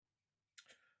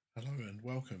Hello and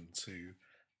welcome to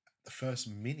the first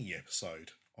mini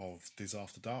episode of Diz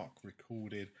After Dark,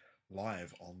 recorded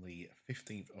live on the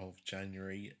 15th of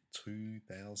January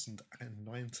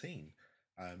 2019.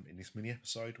 In this mini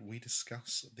episode, we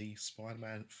discuss the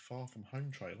Spider-Man Far From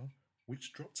Home trailer,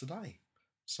 which dropped today.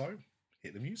 So,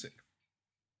 hit the music.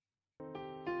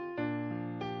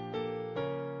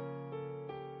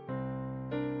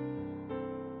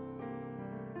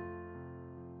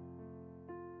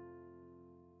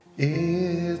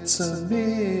 It's a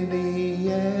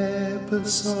mini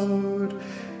episode.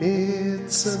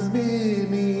 It's a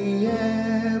mini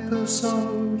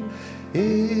episode.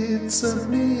 It's a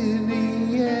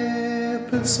mini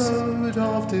episode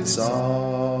of Diz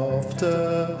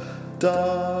After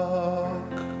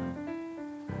Dark.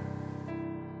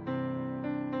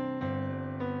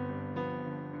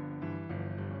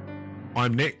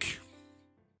 I'm Nick.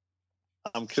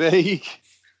 I'm Craig.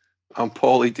 I'm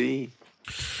Paulie D.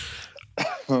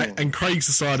 And Craig's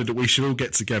decided that we should all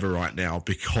get together right now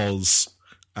because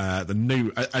the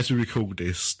new, as we record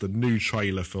this, the new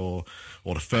trailer for,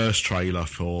 or the first trailer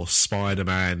for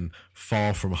Spider-Man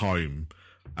Far From Home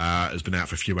has been out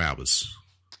for a few hours.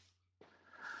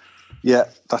 Yeah,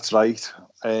 that's right.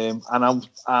 And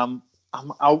I'm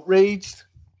outraged.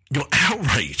 You're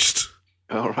outraged?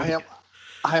 All right.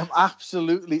 I am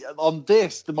absolutely on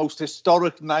this, the most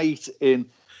historic night in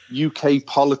UK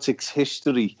politics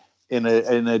history in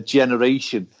a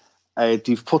generation.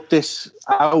 They've put this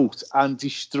out and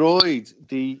destroyed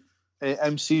the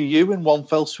MCU in one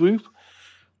fell swoop.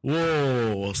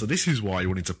 Whoa! So this is why you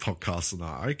wanted to podcast on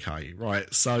that. Okay,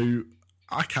 right. So,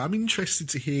 okay, I'm interested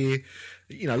to hear.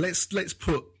 You know, let's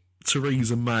put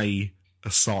Theresa May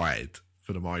aside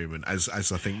for the moment, as I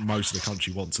think most of the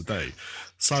country want to do.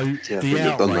 So the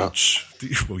outrage.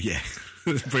 Well, yeah,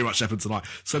 pretty much happened tonight.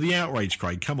 So the outrage,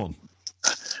 Craig. Come on.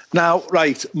 Now,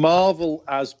 right, Marvel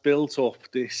has built up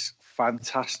this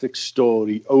fantastic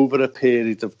story over a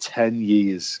period of 10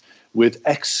 years with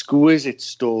exquisite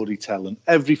storytelling.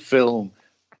 Every film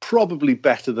probably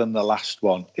better than the last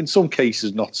one. In some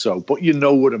cases, not so, but you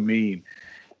know what I mean.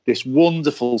 This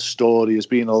wonderful story has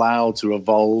been allowed to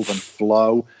evolve and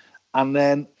flow. And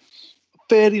then,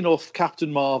 fair enough,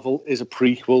 Captain Marvel is a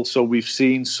prequel, so we've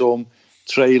seen some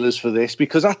trailers for this,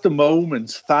 because at the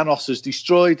moment Thanos has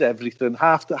destroyed everything.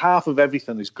 Half of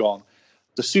everything is gone.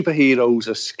 The superheroes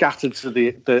are scattered to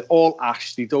the all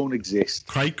ash. They don't exist.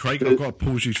 Craig, I've got to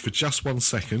pause you for just 1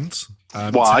 second.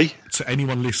 Why? To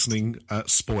anyone listening,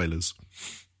 spoilers.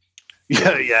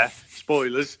 Yeah.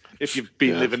 Spoilers. If you've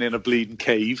been living in a bleeding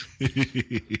cave.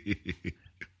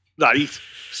 Right.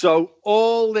 So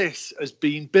all this has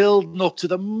been building up to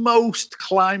the most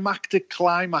climactic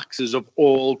climaxes of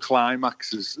all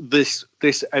climaxes. This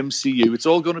MCU, it's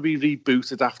all going to be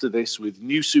rebooted after this with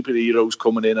new superheroes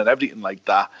coming in and everything like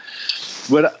that.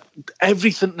 Where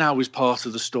everything now is part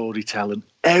of the storytelling.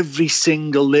 Every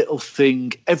single little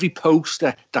thing, every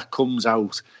poster that comes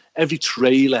out, every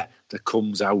trailer that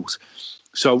comes out.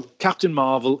 So Captain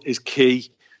Marvel is key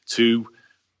to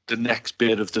the next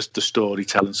bit of the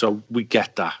storytelling, so we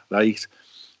get that, right?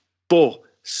 But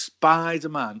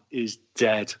Spider-Man is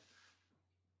dead.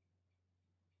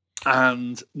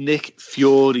 And Nick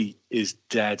Fury is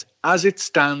dead. As it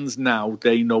stands now,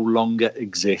 they no longer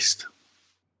exist.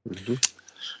 Mm-hmm.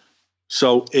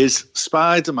 So is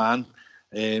Spider-Man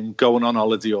going on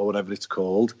holiday or whatever it's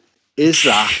called? Is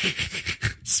that...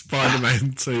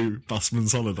 Spider-Man 2,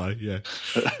 Busman's Holiday, yeah.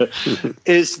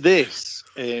 Is this...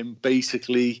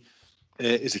 basically,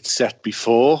 is it set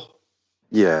before?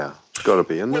 Yeah, it's got to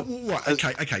be, isn't it? Right,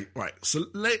 okay, right. So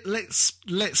let's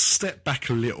step back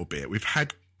a little bit. We've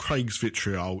had Craig's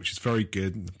vitriol, which is very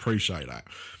good, and appreciate that.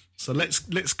 So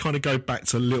let's kind of go back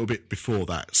to a little bit before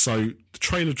that. So the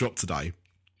trailer dropped today,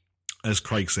 as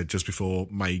Craig said, just before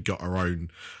May got her own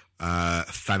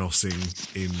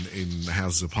Thanosing in the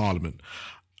Houses of Parliament.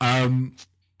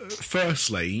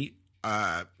 Firstly,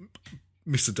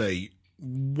 Mr. D,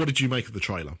 what did you make of the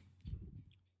trailer?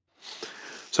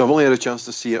 So I've only had a chance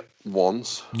to see it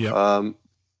once. Yeah.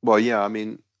 Well, yeah. I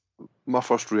mean, my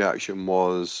first reaction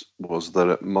was that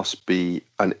it must be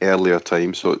an earlier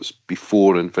time, so it's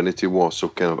before Infinity War, so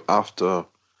kind of after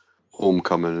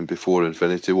Homecoming and before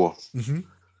Infinity War. Mm-hmm.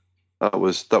 That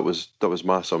was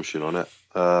my assumption on it.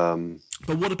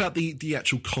 But what about the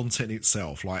actual content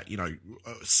itself? Like, you know,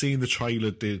 seeing the trailer,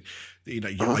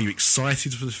 are you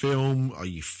excited for the film? Are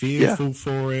you fearful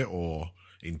for it or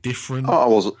indifferent? I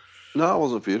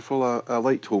wasn't fearful. I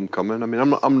liked Homecoming. I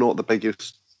mean, I'm not the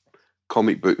biggest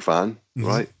comic book fan, mm-hmm.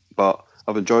 right? But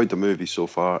I've enjoyed the movie so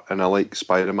far, and I like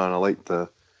Spider-Man. I like the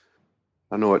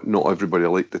I know not everybody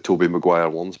liked the Tobey Maguire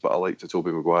ones, but I liked the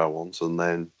Tobey Maguire ones, and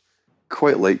then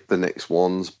quite liked the next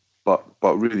ones, but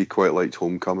really quite liked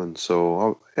Homecoming.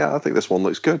 So I think this one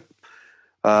looks good.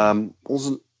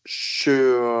 Wasn't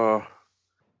sure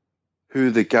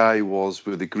who the guy was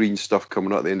with the green stuff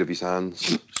coming out the end of his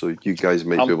hands, so you guys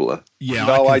might be able to. Yeah,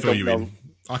 no, I can fill you in.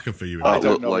 I can fill you in. I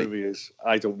don't know who he is.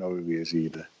 I don't know who he is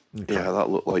either. Okay. Yeah, that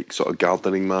looked like sort of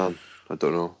gardening man. I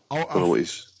don't know. I don't know what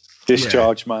he's.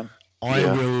 Discharge man. I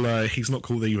will. He's not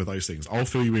called either of those things. I'll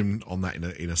fill you in on that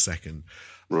in a second.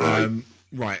 Right.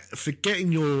 Right.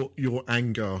 Forgetting your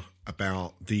anger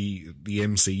about the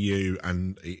MCU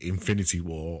and Infinity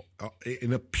War,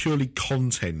 in a purely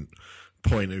content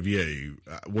point of view,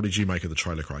 what did you make of the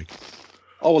trailer, Craig?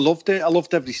 Oh, I loved it. I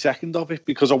loved every second of it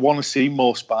because I want to see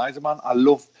more Spider-Man. I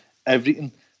love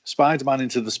everything. Spider-Man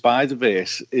Into the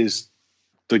Spider-Verse is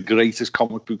the greatest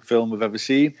comic book film I've ever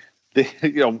seen.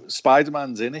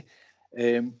 Spider-Man's in it.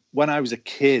 When I was a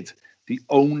kid, the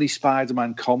only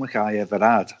Spider-Man comic I ever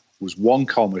had was one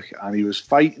comic, and he was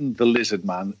fighting the Lizard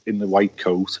Man in the white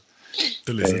coat.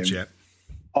 The Lizard, yeah.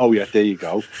 Oh, yeah, there you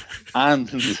go. And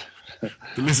the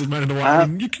Lizard Man in the white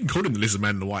coat. You can call him the Lizard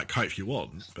Man in the white coat if you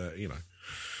want, but,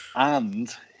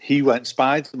 And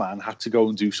Spider-Man had to go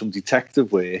and do some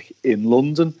detective work in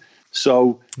London.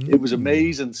 So it was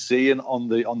amazing seeing on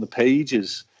the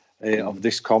pages of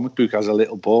this comic book as a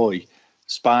little boy,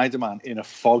 Spider-Man in a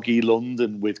foggy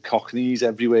London with cockneys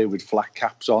everywhere with flat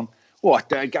caps on. What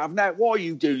the governor? What are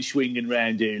you doing swinging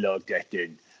around here like that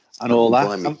then? And all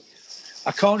that.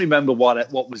 I can't remember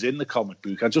what was in the comic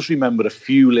book. I just remember a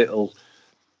few little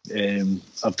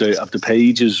of the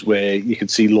pages where you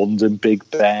could see London, Big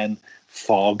Ben,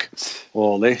 fog,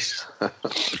 all this. I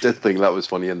did think that was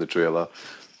funny in the trailer,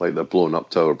 like the blown up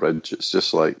Tower Bridge. It's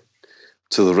just like,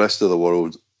 to the rest of the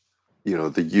world,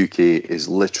 the UK is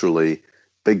literally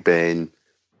Big Ben,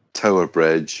 Tower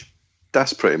Bridge.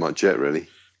 That's pretty much it, really.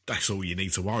 That's all you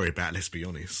need to worry about, let's be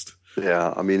honest.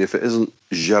 Yeah, I mean, if it isn't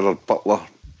Gerard Butler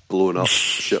blowing up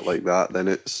shit like that, then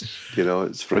it's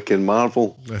freaking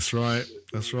Marvel. That's right.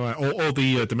 Or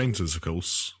the Dementors, of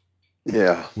course.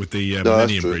 Yeah. With the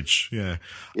Millennium Bridge. Yeah.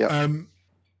 Yeah.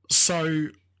 So,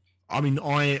 I mean,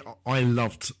 I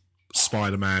loved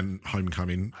Spider-Man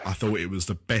Homecoming. I thought it was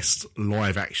the best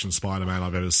live-action Spider-Man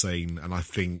I've ever seen, and I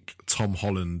think Tom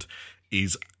Holland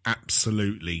is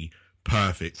absolutely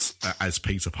perfect as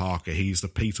Peter Parker. He's the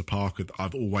Peter Parker that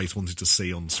I've always wanted to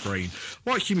see on screen.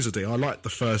 Like Humans I liked the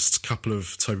first couple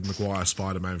of Tobey Maguire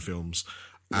Spider-Man films.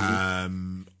 I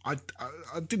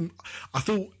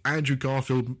thought Andrew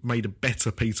Garfield made a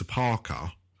better Peter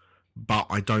Parker, but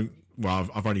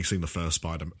I've only seen the first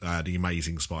the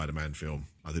Amazing Spider-Man film.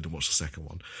 I didn't watch the second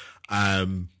one.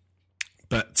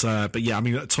 But yeah, I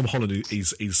mean, Tom Holland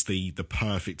is the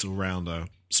perfect all-rounder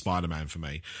Spider-Man for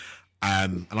me.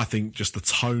 And I think just the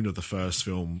tone of the first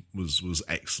film was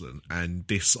excellent, and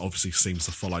this obviously seems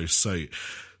to follow suit.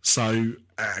 So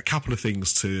a couple of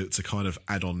things to kind of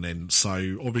add on then.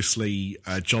 So obviously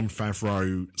Jon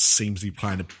Favreau seems to be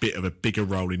playing a bit of a bigger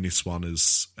role in this one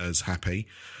as Happy.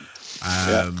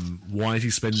 Why is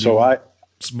he spending so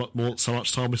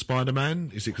much time with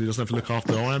Spider-Man? Is it because he doesn't have to look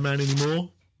after Iron Man anymore?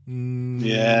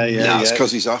 Yeah. It's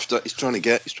because he's trying to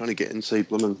get inside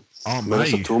blooming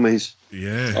Marissa Tomei's.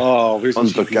 Yeah.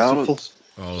 Undergarments.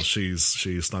 Oh, she's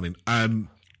stunning. I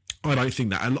don't think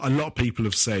that. A lot of people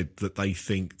have said that they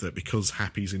think that because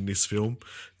Happy's in this film,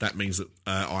 that means that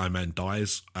Iron Man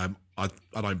dies. I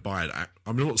don't buy that.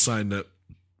 I'm not saying that.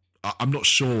 I'm not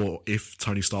sure if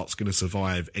Tony Stark's going to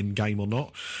survive Endgame or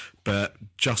not, but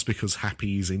just because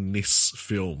Happy's in this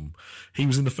film, he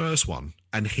was in the first one,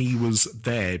 and he was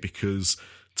there because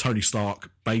Tony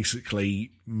Stark basically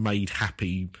made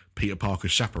Happy Peter Parker's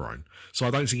chaperone. So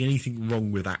I don't see anything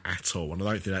wrong with that at all, and I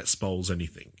don't think that spoils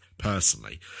anything,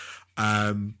 personally.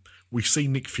 We've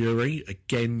seen Nick Fury,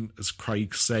 again, as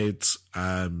Craig said,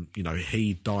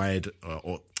 he died,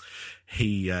 or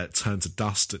he turned to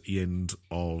dust at the end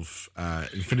of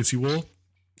Infinity War.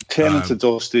 Turning to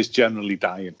dust is generally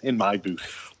dying, in my book.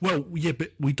 Well, yeah,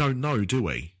 but we don't know, do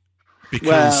we?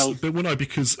 Because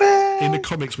in the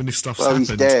comics, when this stuff's happened...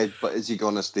 he's dead, but is he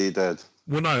going to stay dead?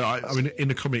 Well, no, I mean, in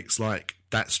the comics, like,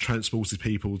 that's transported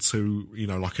people to,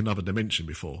 like another dimension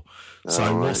before.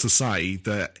 So what's to say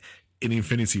that in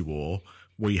Infinity War,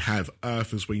 we have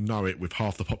Earth as we know it with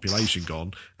half the population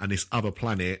gone, and this other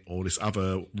planet or this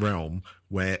other realm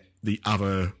where the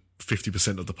other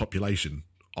 50% of the population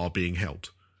are being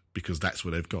held because that's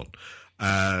where they've gone.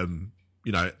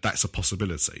 That's a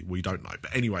possibility. We don't know.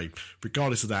 But anyway,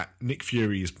 regardless of that, Nick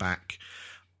Fury is back.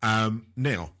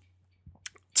 Now,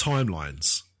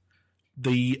 timelines.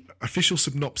 the official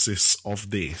synopsis of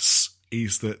this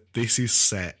is that this is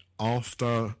set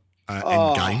after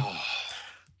Endgame,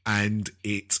 and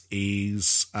it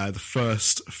is the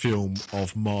first film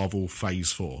of Marvel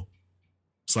Phase 4.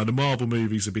 So the Marvel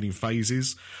movies have been in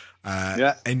phases.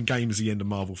 Endgame is the end of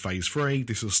Marvel Phase 3.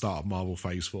 This is the start of Marvel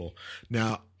Phase 4.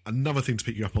 Now, another thing to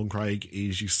pick you up on, Craig,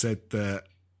 is you said that,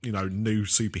 new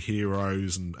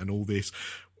superheroes and all this.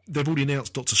 They've already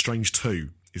announced Doctor Strange 2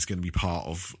 is going to be part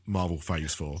of Marvel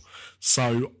Phase 4.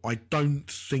 So I don't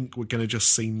think we're going to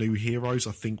just see new heroes.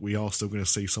 I think we are still going to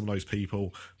see some of those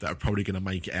people that are probably going to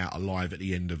make it out alive at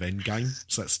the end of Endgame.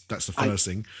 So that's the first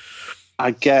thing.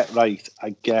 I get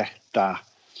that.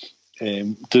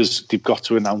 They've got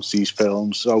to announce these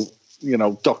films. So,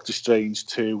 Doctor Strange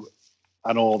 2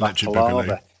 and all that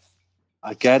palaver.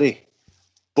 I get it.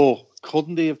 But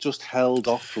couldn't they have just held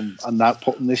off from and that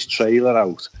putting this trailer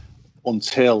out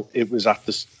until it was at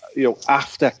the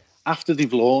after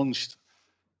they've launched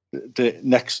the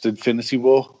next Infinity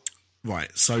War? Right.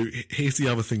 So here's the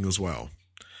other thing as well.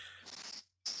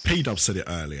 P-Dub said it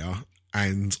earlier,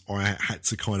 and I had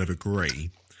to kind of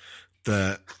agree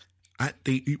that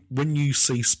when you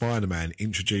see Spider-Man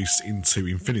introduced into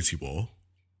Infinity War,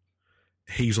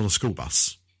 he's on a school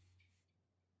bus.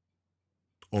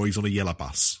 Or he's on a yellow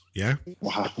bus, yeah?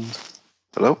 What happened?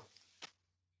 Hello?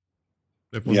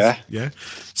 Yeah.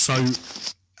 So,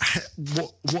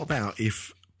 what about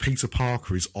if Peter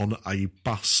Parker is on a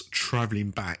bus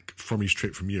travelling back from his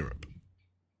trip from Europe?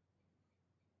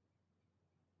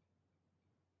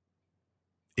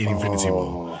 In Infinity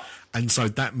War. And so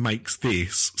that makes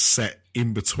this set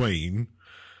in between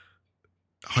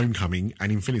Homecoming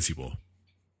and Infinity War.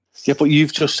 Yeah, but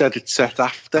you've just said it's set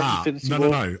after Infinity War.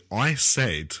 No. I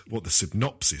said what the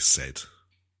synopsis said.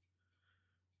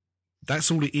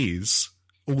 That's all it is.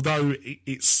 Although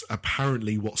it's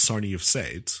apparently what Sony have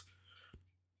said,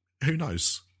 who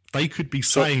knows? They could be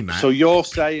saying that. So you're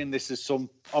saying this is some,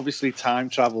 obviously, time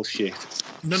travel shit.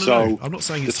 No. I'm not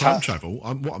saying it's time travel.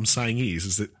 What I'm saying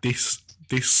is that this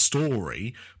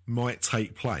story might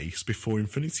take place before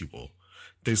Infinity War.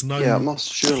 There's no, it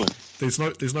must, surely.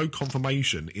 There's no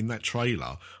confirmation in that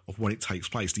trailer of when it takes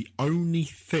place. The only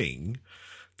thing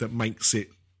that makes it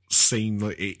seem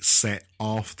that it's set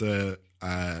after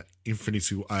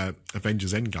Avengers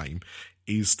Endgame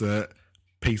is that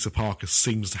Peter Parker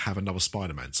seems to have another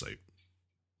Spider-Man suit.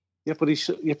 Yeah, but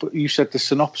you said the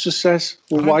synopsis says.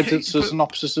 Well, why did the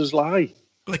synopsis lie?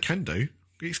 Well, they can do.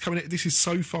 It's coming. This is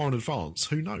so far in advance.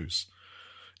 Who knows?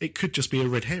 It could just be a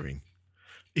red herring.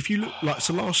 If you look,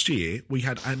 so last year we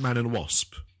had Ant-Man and the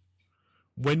Wasp.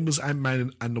 When was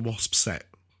Ant-Man and the Wasp set?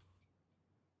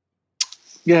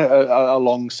 Yeah,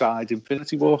 alongside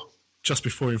Infinity War. Just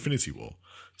before Infinity War.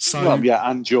 So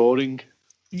and during.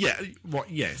 Yeah, right.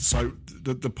 Yeah. So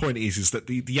the point is that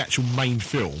the actual main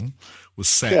film was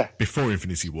set before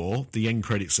Infinity War. The end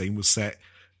credit scene was set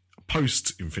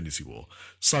post Infinity War.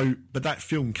 So, but that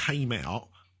film came out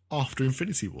after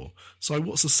Infinity War. So,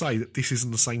 what's to say that this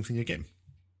isn't the same thing again?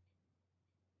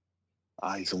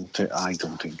 I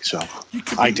don't think so.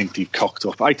 I think they've cocked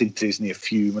up. I think Disney are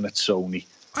fuming at Sony.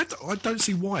 I don't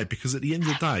see why, because at the end of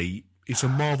the day, it's a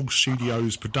Marvel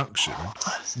Studios production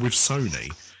with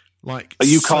Sony. Like, are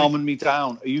you calming me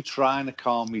down? Are you trying to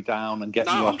calm me down and get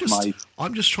me off my?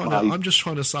 I'm just trying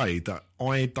to say that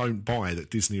I don't buy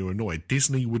that Disney are annoyed.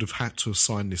 Disney would have had to have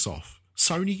signed this off.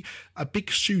 Sony, a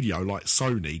big studio like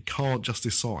Sony, can't just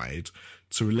decide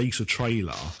to release a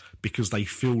trailer because they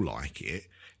feel like it.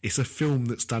 It's a film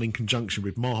that's done in conjunction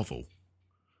with Marvel.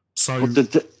 So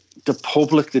the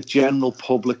public, the general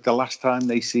public, the last time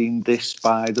they seen this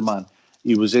Spider-Man,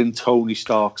 he was in Tony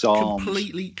Stark's arms,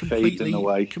 fading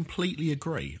away. Completely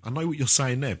agree. I know what you're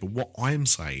saying there, but what I'm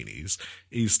saying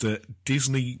is that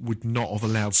Disney would not have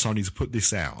allowed Sony to put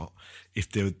this out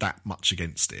if they were that much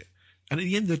against it. And at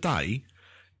the end of the day,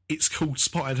 it's called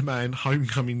Spider-Man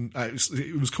Homecoming.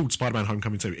 It was called Spider-Man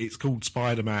Homecoming 2. It's called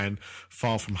Spider-Man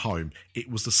Far From Home. It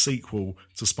was the sequel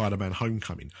to Spider-Man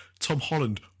Homecoming. Tom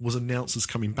Holland was announced as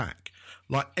coming back.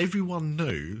 Like, everyone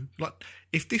knew, like,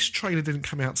 if this trailer didn't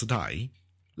come out today,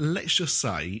 let's just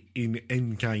say in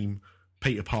Endgame,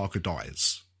 Peter Parker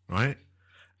dies, right?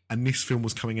 And this film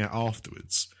was coming out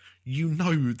afterwards. You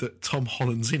know that Tom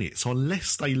Holland's in it. So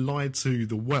unless they lied to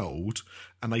the world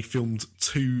and they filmed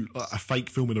a fake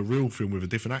film and a real film with a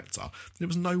different actor, there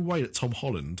was no way that Tom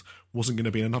Holland wasn't going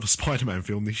to be in another Spider-Man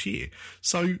film this year.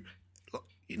 So,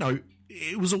 you know,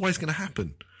 it was always going to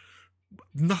happen.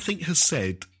 Nothing has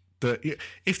said that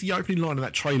if the opening line of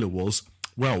that trailer was,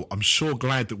 well, I'm sure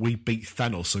glad that we beat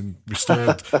Thanos and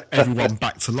restored everyone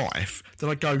back to life, then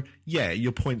I go, yeah,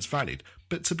 your point's valid.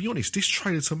 But to be honest, this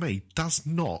trailer to me does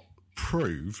not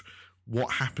prove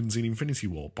what happens in Infinity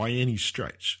War by any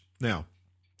stretch. Now,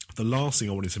 the last thing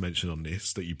I wanted to mention on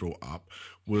this that you brought up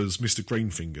was Mr.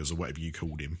 Greenfingers, or whatever you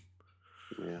called him.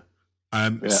 Yeah.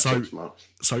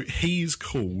 So he's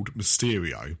called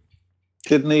Mysterio.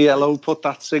 Didn't ELO put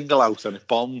that single out and it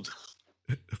bombed?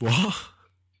 What?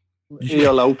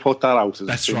 ELO put that out as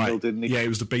That's a single, right. didn't he? Yeah, it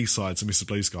was the B-side to Mr.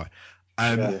 Blue Sky.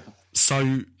 Yeah.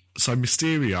 So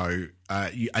Mysterio,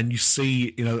 you see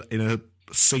in a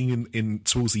scene in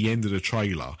towards the end of the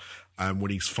trailer,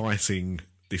 when he's fighting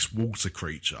this water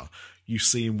creature, you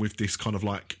see him with this kind of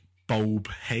like bulb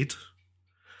head.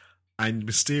 And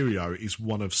Mysterio is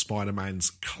one of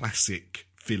Spider-Man's classic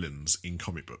villains in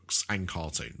comic books and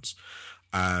cartoons.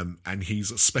 And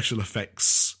he's a special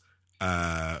effects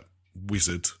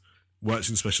wizard, works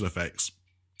in special effects,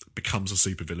 becomes a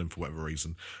supervillain for whatever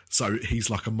reason. So he's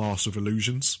like a master of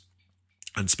illusions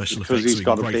and special effects. Because he's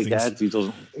got a great big things.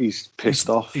 head, he's pissed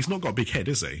off. He's not got a big head,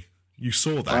 is he? You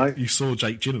saw that. Right. You saw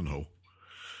Jake Gyllenhaal.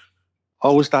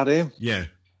 Oh, was that him? Yeah.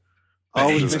 Oh,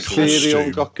 his Mysterio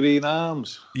costume- got green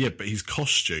arms. Yeah, but his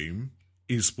costume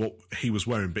is what he was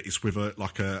wearing, but it's with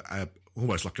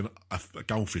almost like a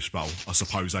goldfish bowl, I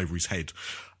suppose, over his head.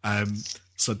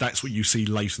 So that's what you see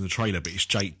later in the trailer, but it's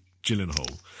Jake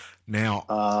Gyllenhaal. Now,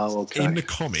 okay. in the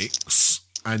comics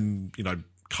and,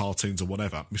 cartoons or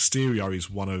whatever, Mysterio is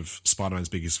one of Spider-Man's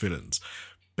biggest villains.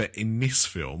 But in this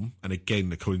film, and again,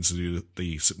 according to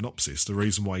the synopsis, the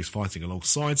reason why he's fighting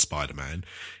alongside Spider-Man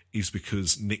is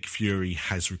because Nick Fury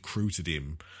has recruited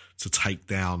him to take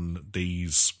down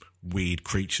these weird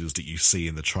creatures that you see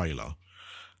in the trailer.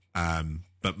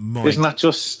 But isn't that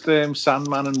just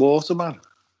Sandman and Waterman?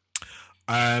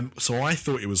 So I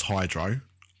thought it was Hydro.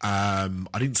 I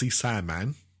didn't see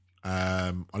Sandman.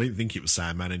 I didn't think it was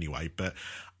Sandman anyway, but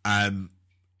I'm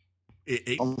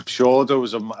sure there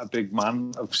was a big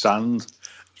man of sand.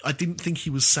 I didn't think he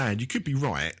was Sand. You could be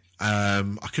right.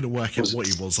 I couldn't work out what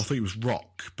he was. I thought he was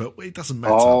Rock, but it doesn't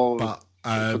matter. But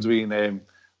it could be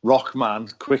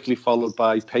Rockman, quickly followed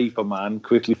by Paper Man,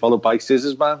 quickly followed by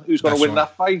Scissors Man. Who's going to win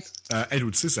that fight?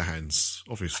 Edward Scissorhands,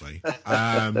 obviously.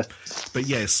 But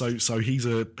yeah, so he's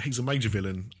a major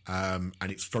villain, and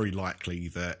it's very likely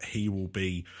that he will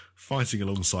be fighting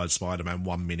alongside Spider-Man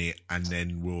 1 minute, and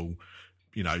then will,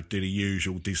 do the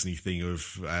usual Disney thing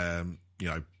of,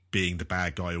 being the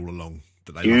bad guy all along.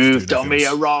 You've done me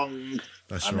a wrong.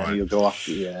 That's and right. Then he'll go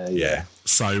after, yeah.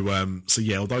 So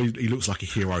yeah, although he looks like a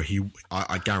hero,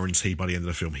 I guarantee by the end of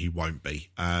the film he won't be.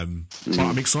 But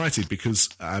I'm excited because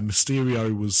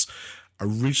Mysterio was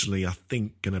originally, I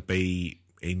think, going to be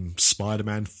in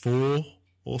Spider-Man 4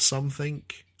 or something,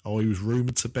 or he was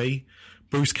rumoured to be.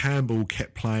 Bruce Campbell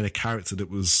kept playing a character that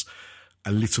was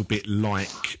a little bit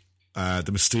like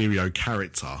the Mysterio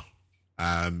character.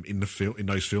 In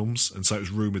those films, and so it was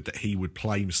rumoured that he would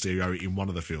play Mysterio in one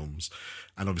of the films,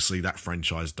 and obviously that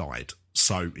franchise died,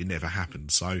 so it never happened.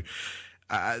 So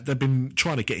they've been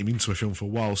trying to get him into a film for a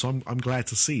while, so I'm glad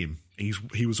to see him.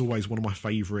 He was always one of my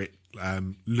favourite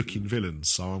looking villains,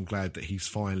 so I'm glad that he's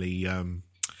finally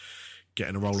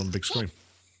getting a role on the big screen.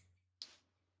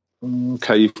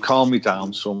 Okay, you've calmed me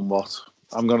down somewhat.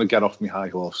 I'm going to get off my high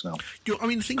horse now. The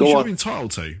thing is, you're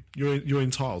entitled to. You're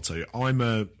entitled to. I'm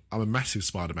a massive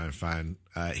Spider-Man fan.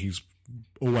 He's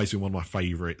always been one of my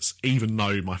favourites, even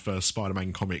though my first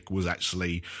Spider-Man comic was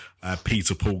actually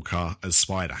Peter Parker as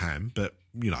Spider-Ham. But,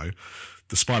 the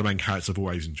Spider-Man characters I've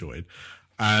always enjoyed.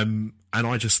 And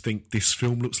I just think this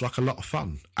film looks like a lot of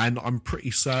fun. And I'm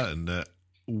pretty certain that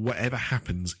whatever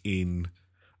happens in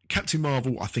Captain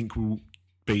Marvel, I think will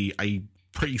be a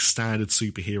pretty standard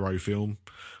superhero film,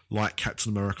 like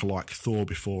Captain America, like Thor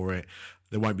before it.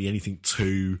 There won't be anything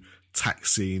too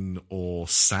taxing or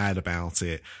sad about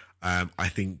it. I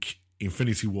think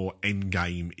Infinity War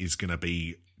Endgame is going to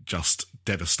be just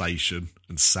devastation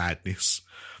and sadness.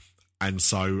 And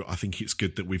so I think it's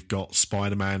good that we've got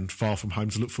Spider-Man Far From Home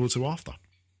to look forward to after.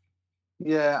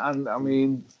 Yeah, and I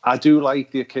mean, I do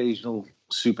like the occasional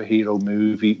superhero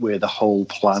movie where the whole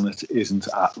planet isn't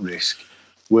at risk,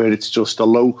 where it's just a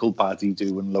local baddie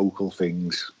doing local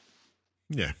things.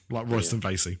 Yeah, like Royston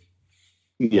Vasey.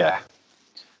 Yeah.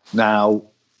 Now,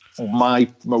 my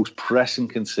most pressing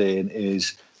concern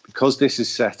is, because this is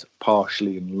set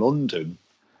partially in London,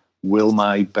 will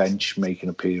my bench make an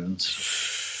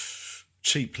appearance?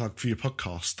 Cheap plug for your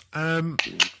podcast.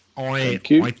 Thank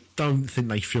you. I don't think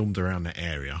they filmed around that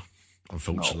area,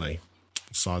 unfortunately. No.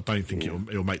 So I don't think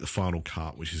it'll make the final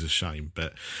cut, which is a shame.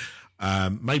 But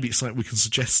maybe it's something we can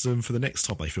suggest them for the next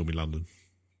time they film in London.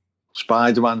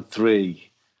 Spider-Man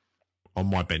 3 On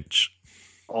my bench.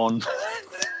 on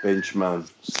Benchman,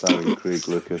 starring Craig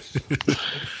Lucas.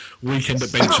 Weekend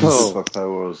at benches.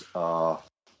 Superpowers are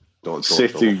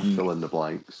Sitting. fill in the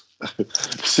blanks.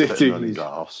 Sitting on his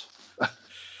arse.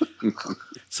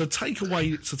 So take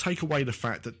away the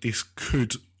fact that this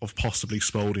could have possibly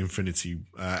spoiled Infinity.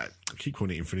 I keep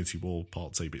calling it Infinity War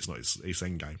Part 2, but it's not. It's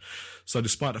Endgame. So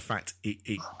despite the fact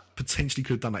it potentially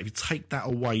could have done that, if you take that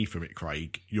away from it,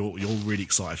 Craig, you're really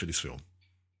excited for this film.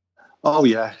 Oh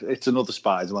yeah, it's another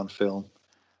Spider-Man film.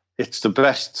 It's the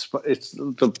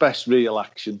best real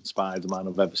action Spider-Man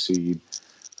I've ever seen.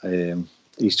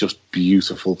 He's just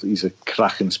beautiful. He's a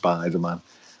cracking Spider-Man,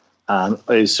 and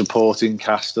his supporting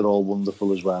cast are all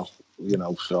wonderful as well.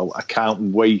 So I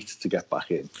can't wait to get back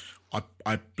in.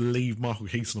 I believe Michael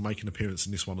Keaton will make an appearance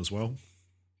in this one as well.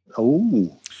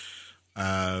 Oh,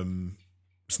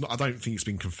 it's not. I don't think it's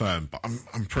been confirmed, but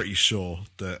I'm pretty sure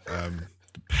that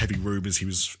heavy rumours he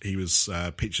was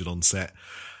pictured on set,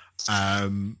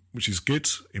 which is good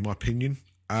in my opinion.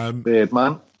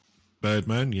 Birdman,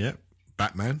 yeah,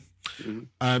 Batman.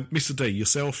 Mr. D,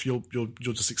 yourself, you're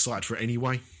just excited for it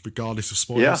anyway, regardless of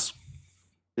spoilers.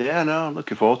 Yeah, no, I'm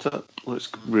looking forward to it. Looks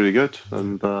really good,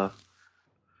 and I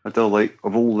do like,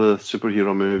 of all the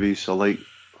superhero movies, I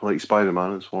like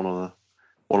Spider-Man. It's one of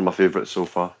my favourites so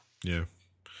far. Yeah,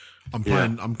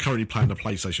 I'm currently playing the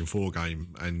PlayStation 4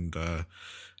 game, and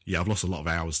I've lost a lot of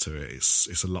hours to it.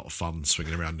 It's a lot of fun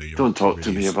swinging around New York. Don't talk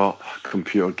to me about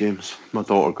computer games. My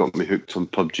daughter got me hooked on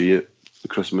PUBG at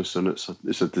Christmas, and it's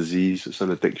a disease. It's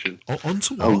an addiction.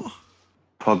 Onto what?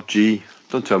 PUBG.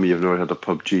 Don't tell me you've never heard of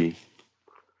PUBG.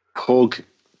 Pug,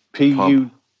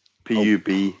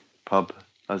 P-U-B, pub,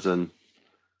 as in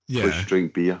push,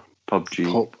 drink beer.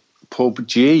 PUBG.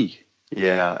 PUBG.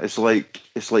 Yeah, it's like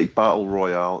Battle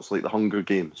Royale. It's like the Hunger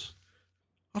Games.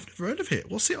 I've never heard of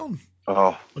it. What's it on?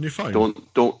 Oh, on your phone?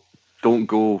 Don't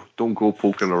go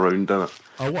poking around in it.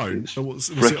 I won't. It's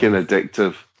freaking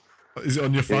addictive. Is it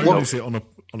on your phone? Is it on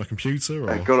a computer?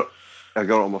 Or? I got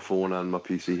it on my phone and my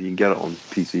PC. You can get it on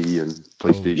PC and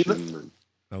PlayStation.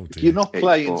 You're not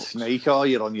playing Snake, are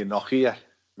you, on your Nokia?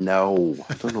 No,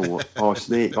 I don't know what. Oh,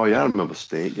 Snake. Oh, yeah, I remember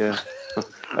Snake, yeah.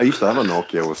 I used to have a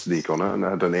Nokia with Snake on it, and I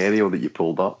had an aerial that you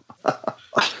pulled up.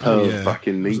 Back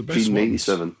in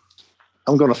 1997.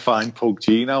 I'm going to find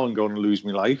PUBG now and going to lose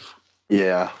my life.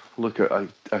 Yeah, look, I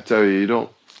tell you, you don't.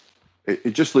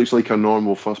 It just looks like a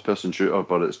normal first-person shooter,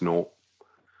 but it's not.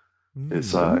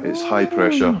 It's high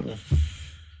pressure.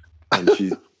 And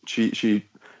she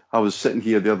I was sitting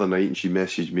here the other night and she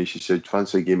messaged me. She said,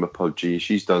 fancy a game of PUBG.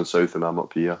 She's down south and I'm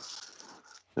up here.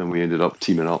 And we ended up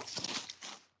teaming up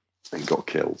and got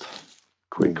killed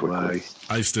quite quickly.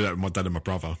 I used to do that with my dad and my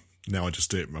brother. Now I just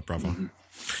do it with my brother. Mm-hmm.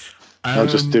 I'll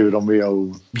just do it on my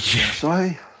own. Yeah. So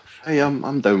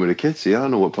I'm down with the kids here. I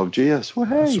know what PUBG is. Well,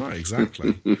 hey. That's right,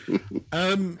 exactly.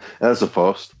 That's a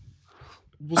first.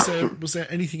 Was there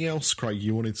anything else, Craig,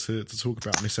 you wanted to talk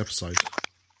about in this episode?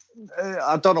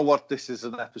 I don't know what this is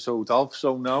an episode of,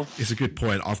 so no. It's a good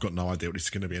point. I've got no idea what this is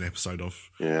going to be an episode of.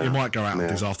 Yeah. It might go out on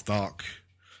this After Dark.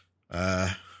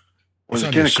 It's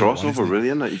kind of crossover, really,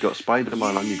 isn't it? You got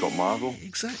Spider-Man and you got Marvel.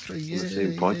 Exactly, yeah. The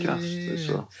same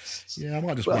podcast. Yeah, I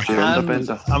might just watch it.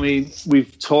 I mean,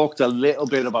 we've talked a little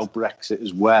bit about Brexit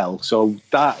as well. So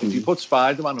that, if you put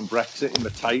Spider-Man and Brexit in the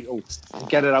title and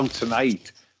get it out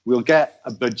tonight, we'll get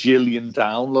a bajillion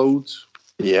downloads.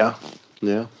 Yeah.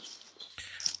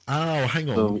 Oh, hang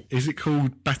on. So, is it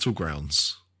called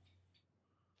Battlegrounds?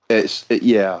 It's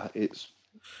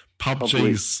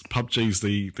PUBG's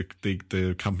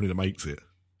the company that makes it.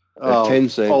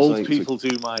 Tencent, old people do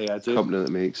my head. Company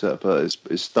that makes it, but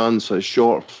it stands. So it's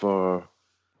short for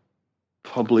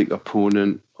Public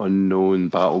Opponent Unknown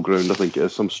Battleground. I think it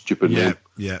is some stupid name.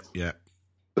 Yeah.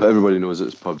 But everybody knows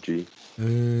it's PUBG.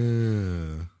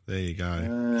 There you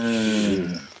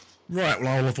go. Right,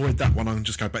 well, I'll avoid that one. I'll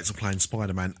just go back to playing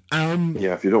Spider-Man.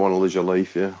 Yeah, if you don't want to lose your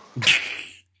life, yeah.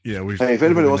 Yeah, if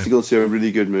anybody wants to go and see a really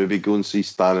good movie, go and see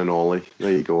Stan and Ollie.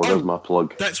 There you go. There's my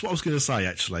plug. That's what I was going to say,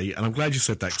 actually, and I'm glad you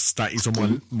said that, because that is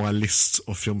on my list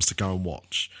of films to go and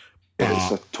watch. But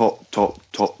it's a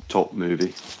top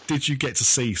movie. Did you get to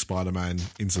see Spider-Man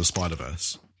Into the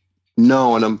Spider-Verse?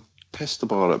 No, and I'm pissed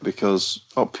about it, because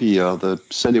up here, the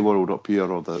Cineworld up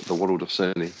here, or the world of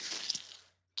Cine,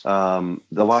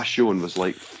 the last showing was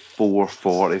like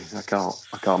 4:40.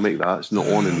 I can't make that. It's not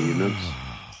on in the evenings.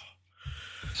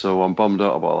 So I'm bummed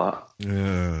out about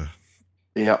that.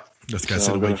 Yeah. Let's go so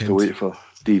see the weekend. Have to wait for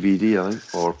DVD, I think,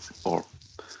 or.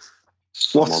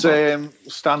 What's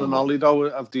Stan and Ollie though?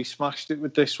 Have they smashed it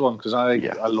with this one? Because I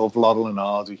love Laurel and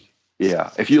Hardy.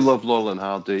 Yeah, if you love Laurel and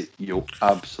Hardy, you'll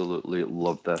absolutely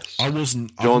love this.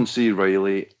 John C.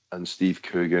 Reilly and Steve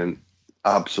Coogan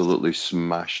absolutely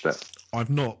smashed it. I've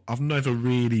never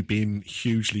really been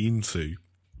hugely into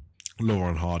Laurel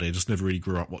and Hardy. I just never really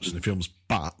grew up watching the films,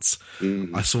 but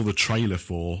I saw the trailer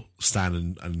for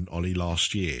Stan and Ollie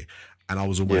last year, and I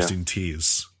was almost in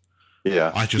tears.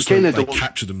 Yeah, I just thought they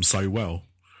captured them so well.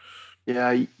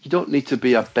 Yeah, you don't need to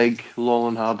be a big Laurel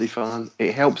and Hardy fan.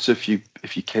 It helps if you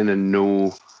kind of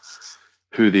know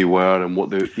who they were and what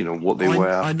they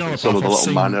were. I know some of the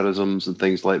little mannerisms and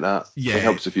things like that. Yeah, it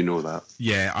helps if you know that.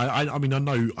 Yeah, I mean, I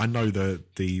know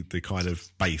the kind of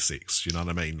basics. You know what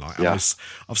I mean? Like,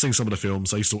 I've seen some of the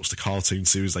films. I used to watch the cartoon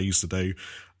series they used to do.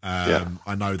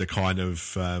 I know the kind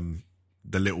of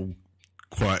the little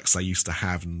quirks they used to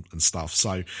have and stuff.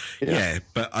 So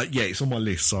but it's on my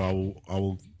list. So I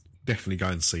will definitely go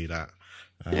and see that.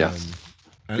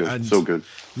 And so good.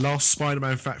 Last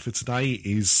Spider-Man fact for today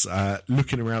is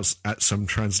looking around at some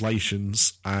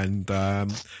translations, and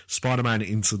Spider-Man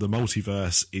Into the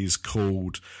Multiverse is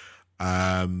called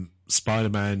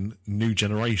Spider-Man New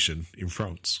Generation in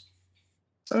France.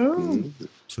 Oh,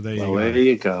 so there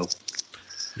you go.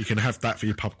 You can have that for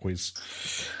your pub quiz.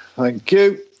 Thank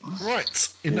you. Right,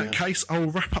 in that case,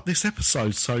 I'll wrap up this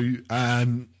episode. So, we've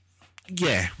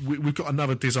got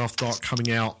another Diz After Dark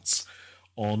coming out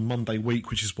on Monday week,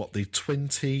 which is the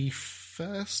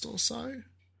 21st or so?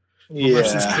 Yeah.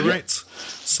 Is correct.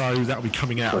 So that'll be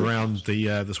coming out around the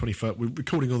 21st. We're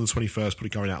recording on the 21st, probably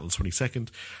going out on the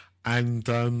 22nd. And,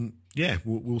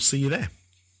 we'll see you there.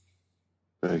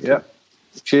 Yeah.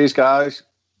 Cheers, guys.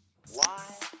 Why?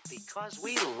 Because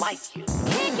we like you. Kick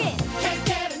it! Can't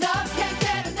get enough, can't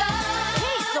get enough.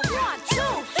 He's the 1, 2,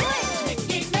 3.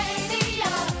 Mickey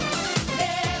Mania.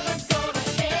 Never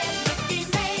gonna end Mickey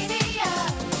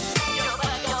Mania.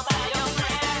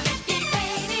 Mickey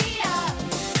Mania.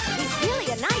 He's really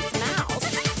a nice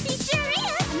mouse. He sure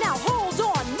is. Now hold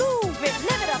on, move it,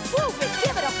 live it up, prove it,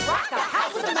 give it a rock, a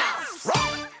house with a mouse.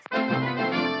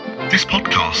 This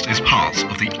podcast is part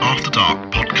of the After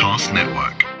Dark Podcast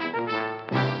Network.